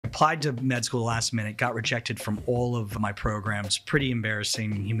Applied to med school last minute, got rejected from all of my programs. Pretty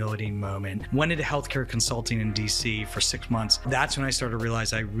embarrassing, humiliating moment. Went into healthcare consulting in DC for 6 months. That's when I started to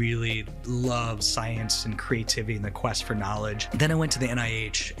realize I really love science and creativity and the quest for knowledge. Then I went to the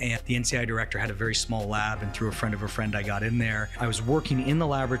NIH, and the NCI director had a very small lab, and through a friend of a friend, I got in there. I was working in the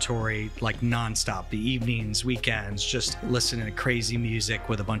laboratory like nonstop, the evenings, weekends, just listening to crazy music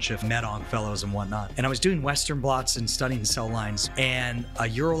with a bunch of med-onc fellows and whatnot. And I was doing Western blots and studying cell lines, and a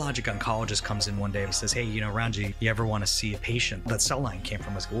urologic oncologist comes in one day and he says, hey, Ranjit, you ever want to see a patient that cell line came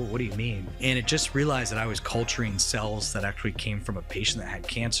from? I was like, well, what do you mean? And it just realized that I was culturing cells that actually came from a patient that had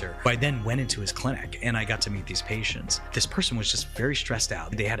cancer. I then went into his clinic and I got to meet these patients. This person was just very stressed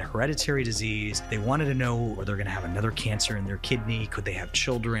out. They had a hereditary disease. They wanted to know whether they're going to have another cancer in their kidney. Could they have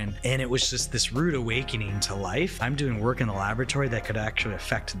children? And it was just this rude awakening to life. I'm doing work in the laboratory that could actually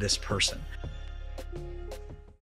affect this person.